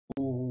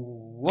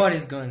What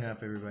is going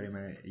up, everybody?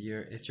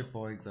 It's your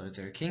boy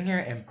Glowzero King here,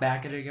 and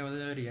back at it again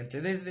with a video. In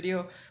today's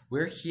video,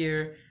 we're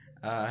here.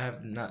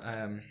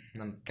 I'm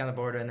kind of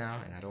bored right now,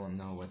 and I don't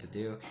know what to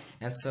do.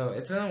 And so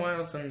it's been a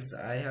while since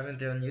I haven't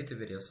done YouTube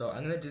videos, so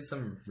I'm gonna do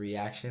some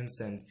reactions,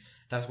 since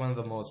that's one of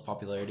the most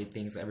popularity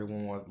things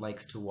everyone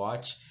likes to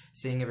watch,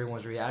 seeing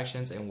everyone's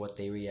reactions and what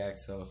they react.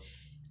 So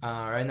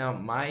right now,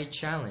 my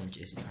challenge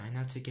is try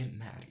not to get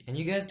mad. And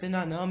you guys do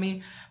not know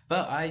me,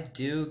 but I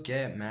do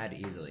get mad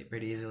easily,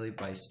 pretty easily,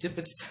 by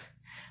stupid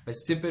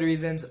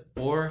reasons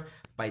or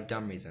by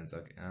dumb reasons.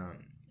 Okay,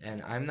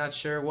 and I'm not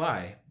sure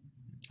why.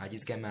 I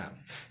just get mad.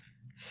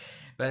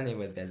 But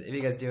anyways, guys, if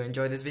you guys do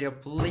enjoy this video,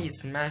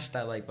 please smash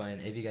that like button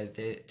if you guys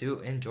do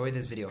enjoy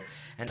this video.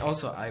 And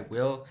also, I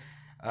will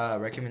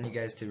recommend you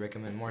guys to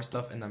recommend more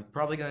stuff, and I'm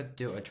probably gonna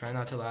do a try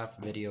not to laugh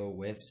video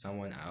with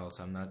someone else.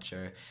 I'm not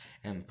sure,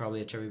 and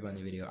probably a Chubby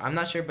Bunny video. I'm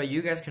not sure, but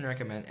you guys can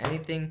recommend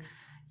anything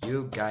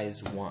you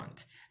guys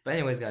want. But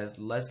anyways, guys,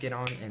 let's get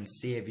on and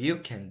see if you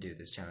can do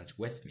this challenge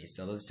with me.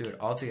 So let's do it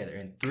all together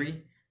in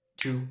 3,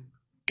 2,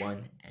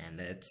 1, and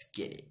let's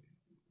get it.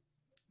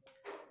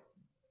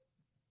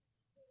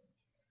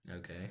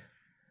 Okay.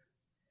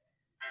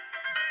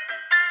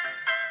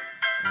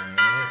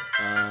 Alright,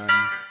 God,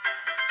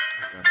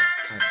 that's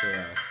kind of too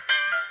loud.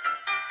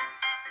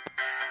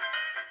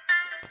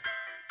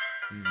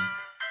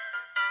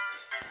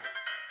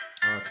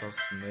 Oh, it's all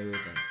smooth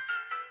and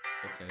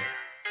okay.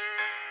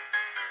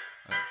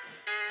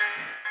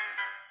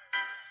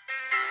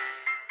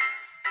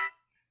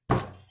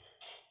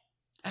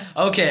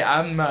 Okay,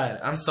 I'm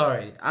mad. I'm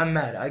sorry. I'm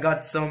mad. I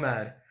got so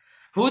mad.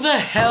 Who the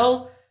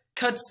hell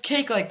cuts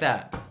cake like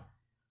that?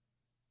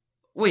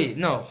 Wait,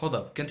 no, hold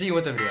up. Continue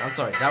with the video. I'm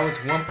sorry. That was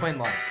 1 point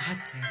lost. God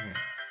damn it.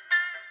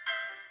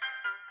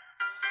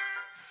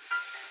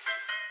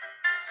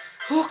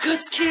 Who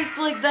cuts cake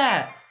like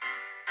that?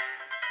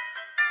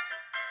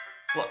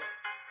 What?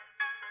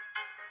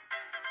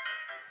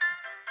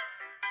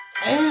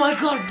 Oh my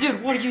god,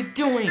 dude, what are you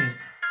doing?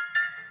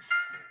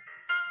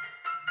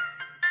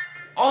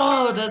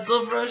 Oh, that's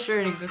so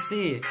frustrating to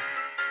see.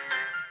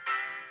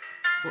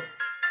 What?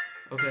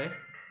 Okay.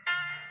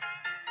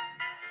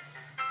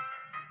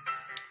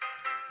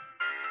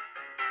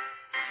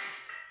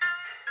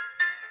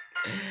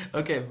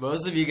 Okay,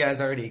 most of you guys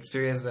already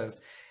experienced this.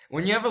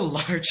 When you have a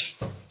large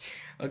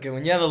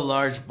when you have a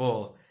large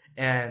bowl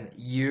and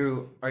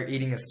you are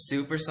eating a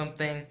soup or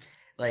something,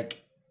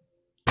 like,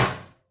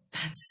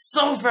 that's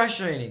so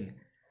frustrating.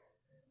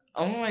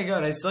 Oh my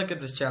god, I suck at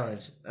this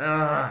challenge.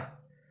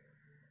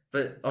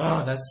 But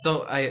oh, that's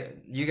so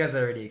you guys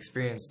already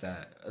experienced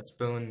that. A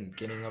spoon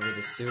getting over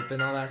the soup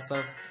and all that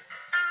stuff.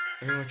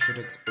 Everyone should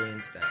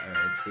experience that.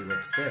 Alright, let's see,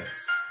 what's this?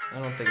 I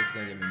don't think it's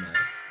gonna get me mad.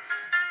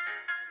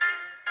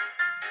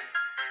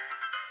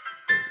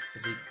 Wait,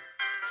 is he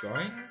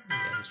drawing?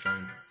 Yeah, he's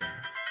drawing. Yeah.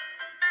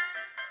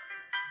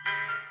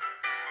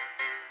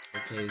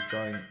 Okay, he's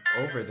drawing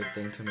over the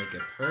thing to make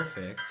it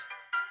perfect.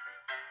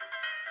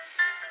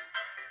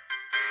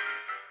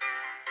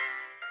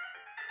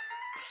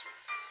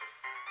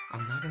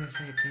 I'm not gonna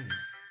say a thing.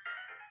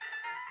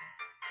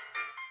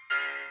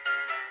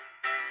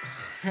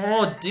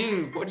 Oh,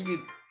 dude, what are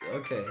you...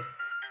 Okay.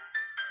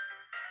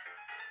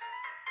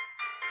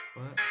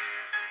 What?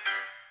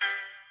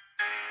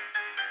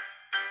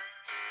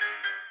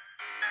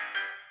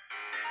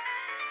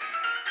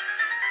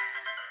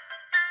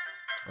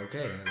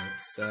 Okay,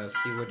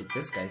 let's see what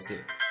this guy's do.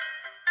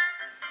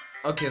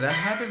 Okay, that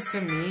happens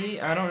to me.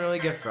 I don't really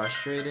get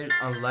frustrated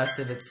unless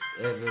if it's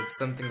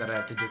something that I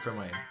have to do for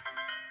my...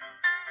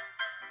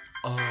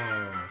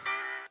 Oh.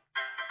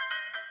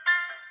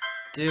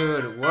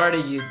 Dude, what are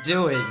you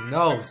doing?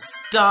 No,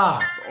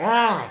 stop!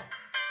 Ugh.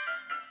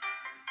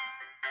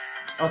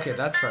 Okay,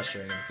 that's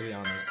frustrating, to be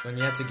honest. When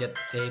you have to get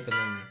the tape and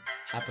then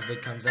half of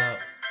it comes out.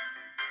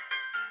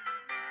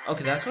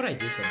 Okay, that's what I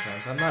do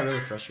sometimes. I'm not really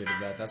frustrated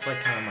with that. That's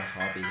like kind of my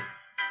hobby.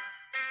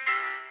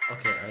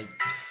 Okay,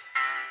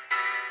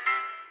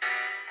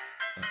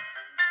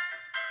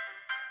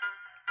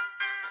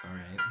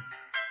 Alright.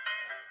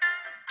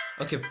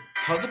 Okay,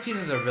 puzzle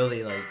pieces are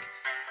really, like,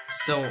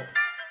 so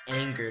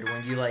angered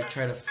when you, like,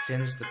 try to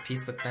finish the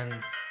piece, but then...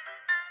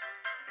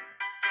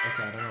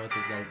 Okay, I don't know what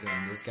this guy's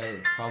doing. This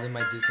guy probably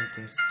might do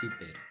something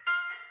stupid.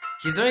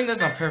 He's doing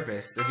this on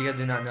purpose, if you guys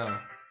do not know.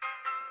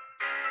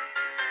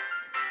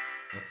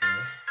 Okay.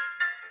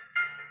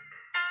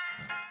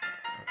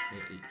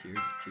 Okay,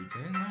 you're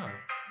doing well.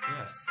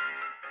 Yes.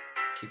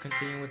 Keep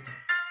continuing with the...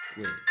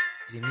 Wait,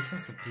 is he missing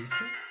some pieces?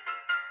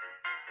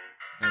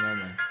 Oh, never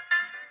mind.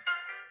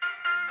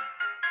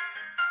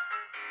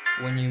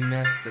 When you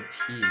miss the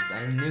piece,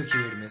 I knew he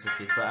would miss a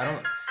piece, but I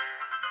don't...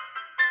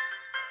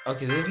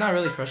 Okay, this is not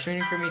really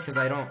frustrating for me, because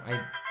I don't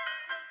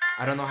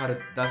know how to...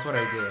 That's what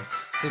I do,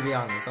 to be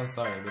honest. I'm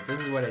sorry, but this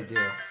is what I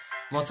do.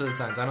 Most of the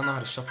times, I don't know how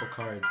to shuffle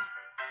cards.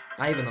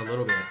 Not even a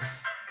little bit.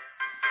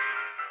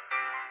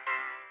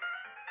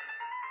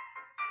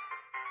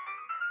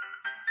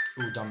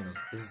 Ooh, dominoes.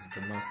 This is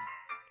the most...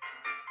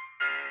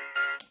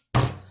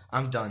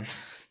 I'm done.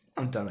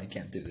 I'm done. I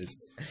can't do this.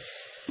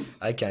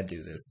 I can't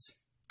do this.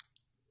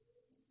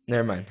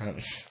 Never mind.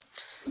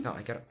 No,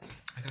 I gotta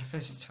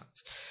finish the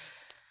challenge.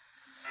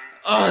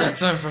 Oh, that's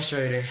so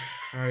frustrating.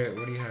 Alright,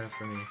 what do you have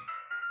for me?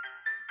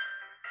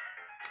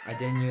 I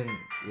didn't even...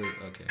 Wait,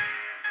 okay.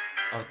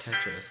 Oh,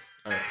 Tetris.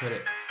 Alright, put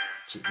it...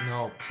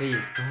 No,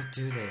 please, don't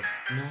do this.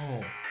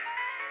 No.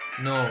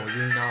 No,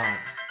 you're not.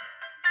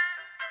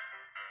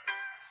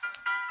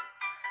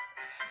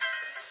 This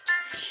guy's such an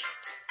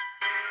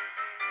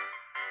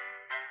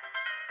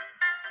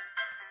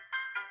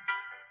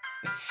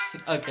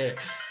idiot. Okay,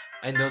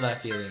 I know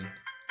that feeling.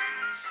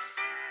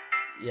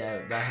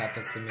 Yeah, that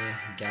happens to me.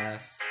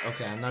 Gas.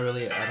 Okay, I don't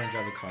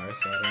drive a car,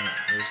 so I don't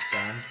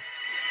understand.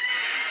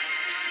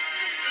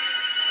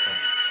 Oh.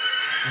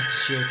 That's a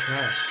sheer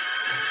crash.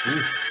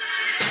 Ooh.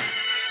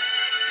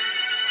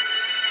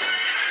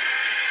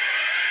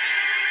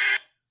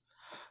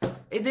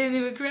 It didn't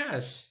even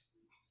crash.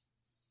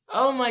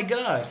 Oh my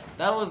god,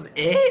 that was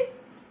it?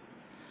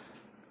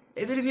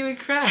 It didn't even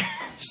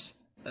crash.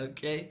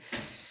 Okay.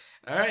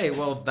 Alright,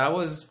 well, that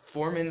was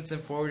 4 minutes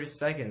and 40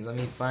 seconds. Let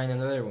me find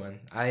another one.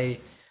 I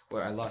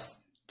lost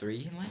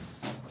 3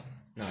 lives?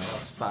 No, I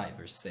lost 5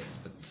 or 6,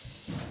 but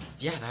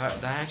yeah,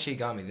 that actually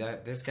got me.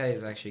 This guy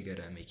is actually good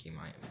at making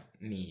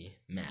me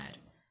mad.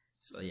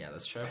 So yeah,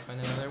 let's try to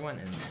find another one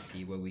and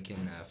see what we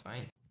can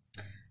find.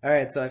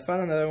 Alright, so I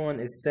found another one.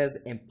 It says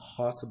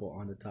impossible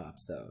on the top,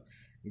 so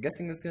I'm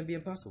guessing that's gonna be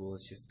impossible.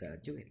 Let's just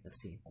do it. Let's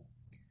see.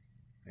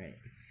 Alright.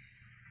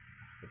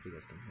 Hope you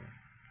guys can hear.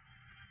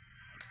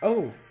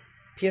 Oh!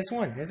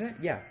 PS1, is it?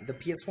 Yeah, the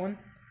PS1.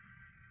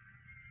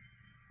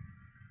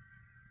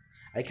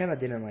 I kind of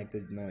didn't like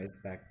the noise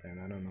back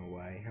then. I don't know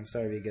why. I'm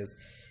sorry because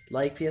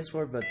like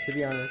PS4, but to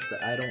be honest,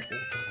 I don't... Oh,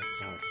 God,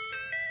 that's loud.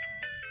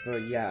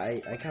 But yeah,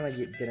 I kind of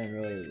didn't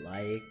really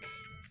like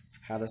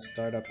how the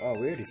startup... Oh,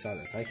 we already saw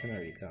this. I can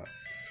already tell.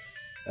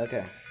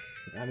 Okay.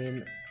 I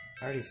mean,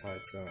 I already saw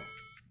it, so...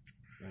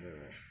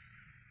 Whatever.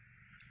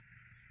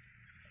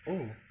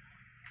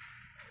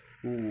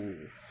 Oh.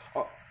 Ooh.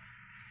 Oh.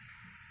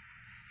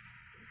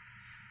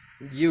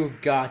 You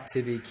got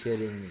to be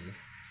kidding me.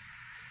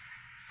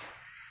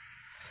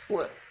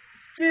 What?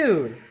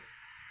 Dude!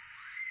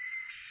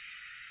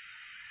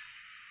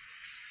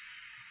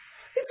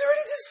 It's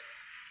already just...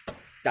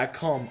 That,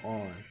 come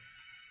on.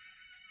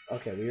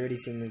 Okay, we already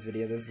seen this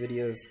video. This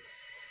video's...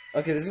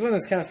 Okay, this one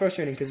is kind of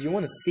frustrating because you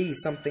want to see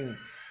something...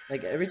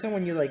 Like, every time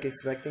when you're, like,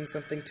 expecting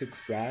something to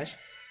crash,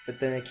 but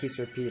then it keeps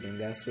repeating.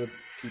 That's what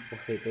people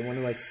hate. They want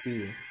to, like,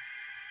 see...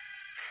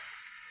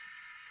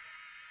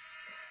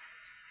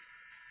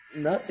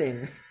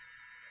 Nothing.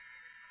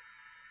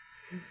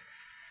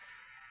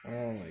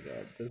 Oh my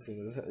god, this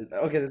is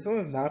okay. This one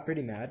is not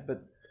pretty mad,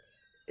 but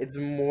it's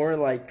more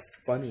like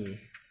funny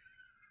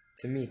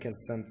to me because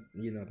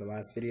the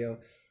last video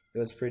it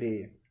was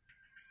pretty.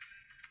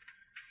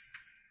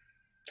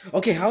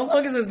 Okay, how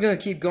long is this gonna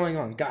keep going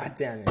on? God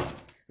damn it!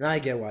 Now I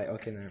get why.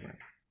 Okay, never mind.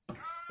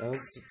 That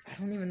was I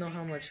don't even know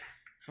how much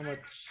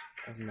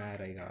of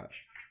mad I got.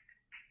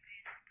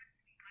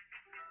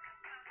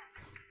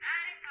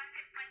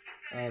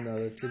 Oh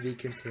no, the to be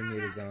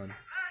continued is on.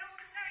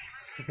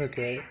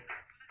 Okay.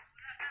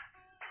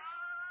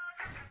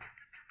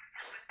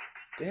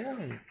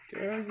 Damn,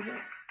 girl, you know.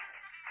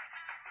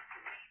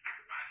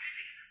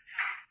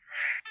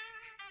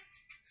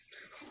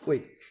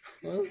 Wait,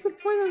 what was the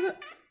point of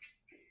that?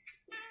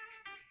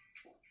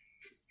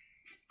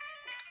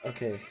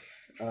 Okay,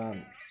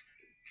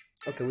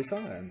 okay, we saw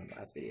that in the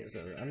last video,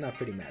 so I'm not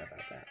pretty mad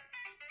about that.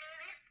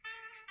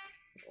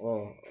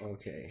 Oh,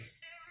 okay.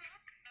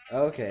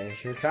 Okay,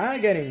 you're kind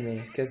of getting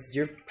me, because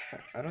you're...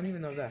 I don't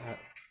even know if that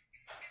happened.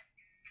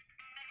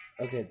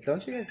 Okay,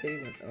 don't you guys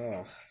hate when...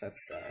 Oh,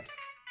 that's sad.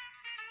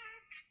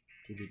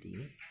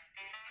 DVD?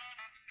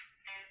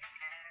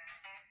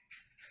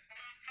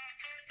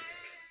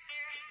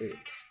 Wait.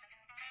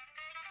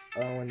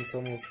 Oh, when it's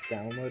almost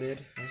downloaded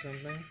or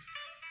something?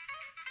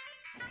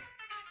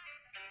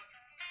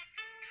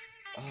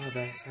 Oh,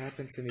 that's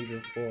happened to me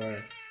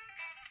before.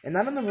 And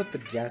I don't know what the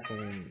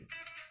gasoline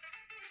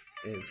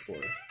is for.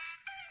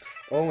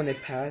 Oh, when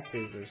it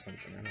passes or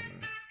something, I don't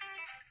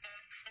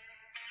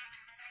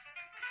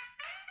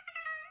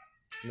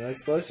know. No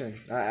explosion.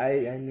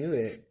 I knew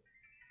it.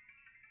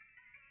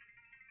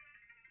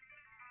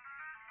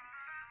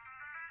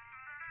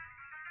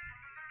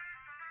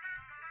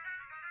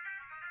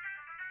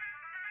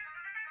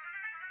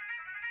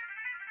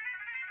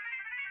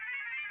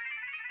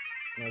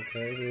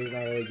 Okay, he's not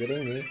really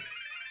getting me,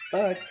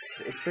 but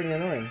it's pretty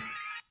annoying.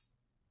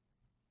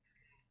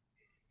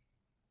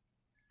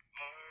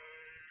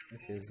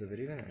 Okay, is the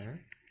video gonna end?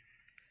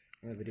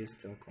 The video's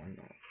still going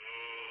on.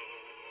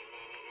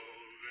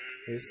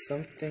 There's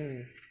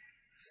something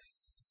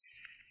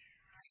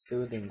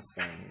soothing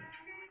song.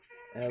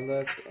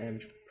 Ellis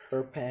and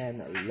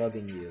Perpan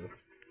loving you.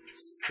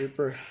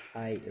 Super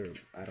high, or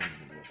I don't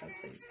even know what that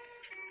says.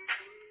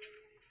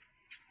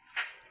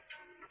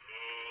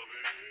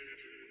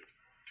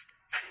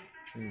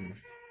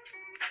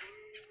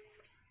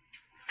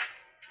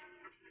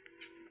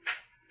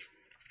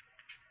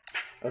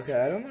 Okay,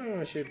 I don't know if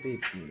I should be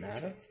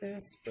mad at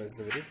this, but is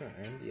the video gonna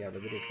end? Yeah, the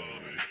video's gonna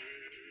end.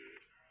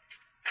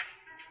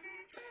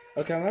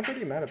 Okay, I'm not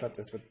pretty mad about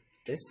this, but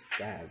this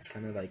jazz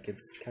kind of like,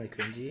 it's kind of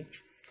cringy.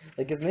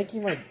 Like, it's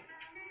making my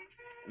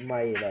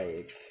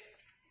like,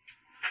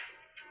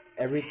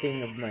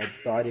 everything of my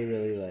body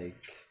really like...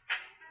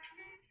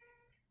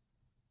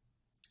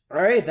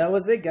 Alright, that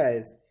was it,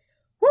 guys.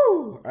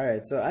 Woo!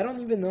 Alright, so I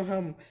don't even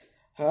know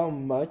how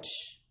much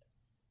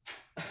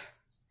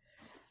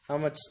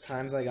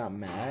times I got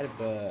mad,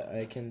 but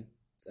I can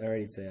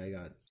already say I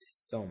got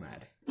so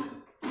mad.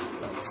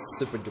 Like,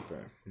 super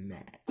duper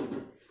mad.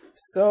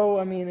 So,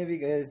 I mean, if you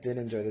guys did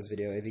enjoy this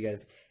video, if you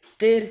guys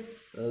did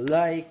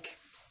like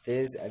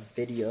this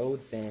video,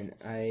 then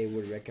I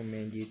would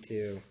recommend you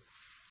to,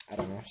 I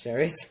don't know, share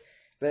it.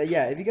 But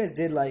yeah, if you guys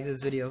did like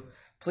this video,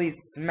 please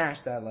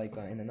smash that like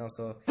button. And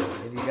also,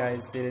 if you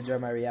guys did enjoy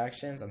my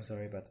reactions, I'm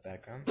sorry about the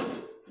background.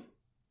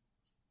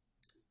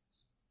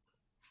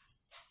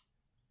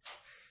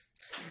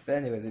 But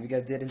anyways, if you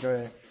guys did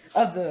enjoy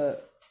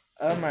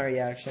my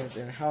reactions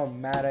and how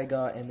mad I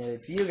got, and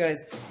if you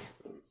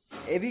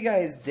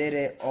guys did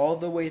it all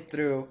the way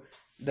through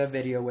the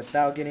video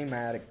without getting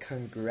mad,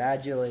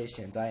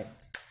 congratulations.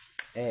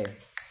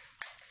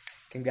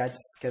 Congrats,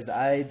 because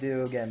I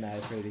do get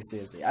mad pretty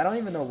seriously. I don't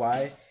even know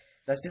why.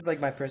 That's just like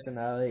my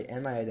personality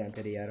and my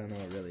identity. I don't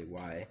know really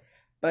why.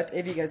 But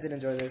if you guys did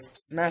enjoy this,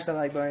 smash that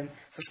like button,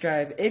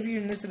 subscribe. If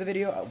you're new to the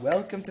video,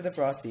 welcome to the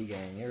Frosty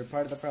Gang. You're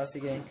part of the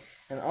Frosty Gang.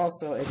 And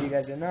also, if you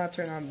guys did not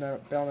turn on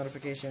the bell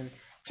notification,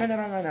 turn that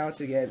on right now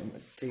to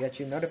get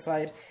you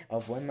notified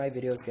of when my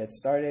videos get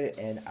started.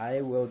 And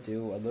I will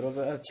do a little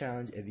bit of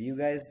challenge. If you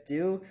guys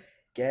do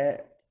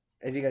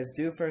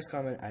first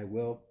comment, I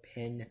will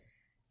pin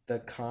the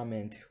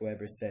comment,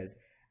 whoever says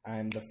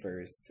I'm the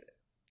first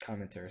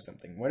commenter or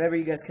something, whatever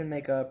you guys can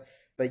make up.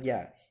 But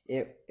yeah,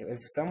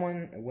 if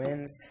someone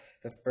wins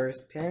the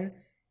first pin,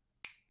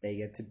 they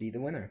get to be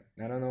the winner.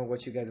 I don't know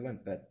what you guys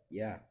went, but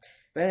yeah.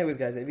 But anyways,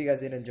 guys, if you guys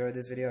did enjoy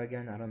this video,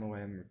 again, I don't know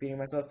why I'm repeating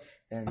myself,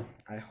 then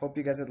I hope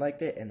you guys had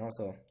liked it. And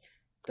also,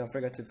 don't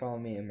forget to follow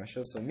me in my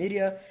social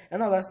media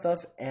and all that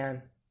stuff.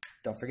 And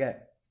don't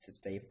forget to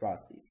stay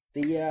frosty.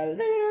 See ya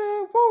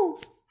later.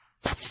 Woo!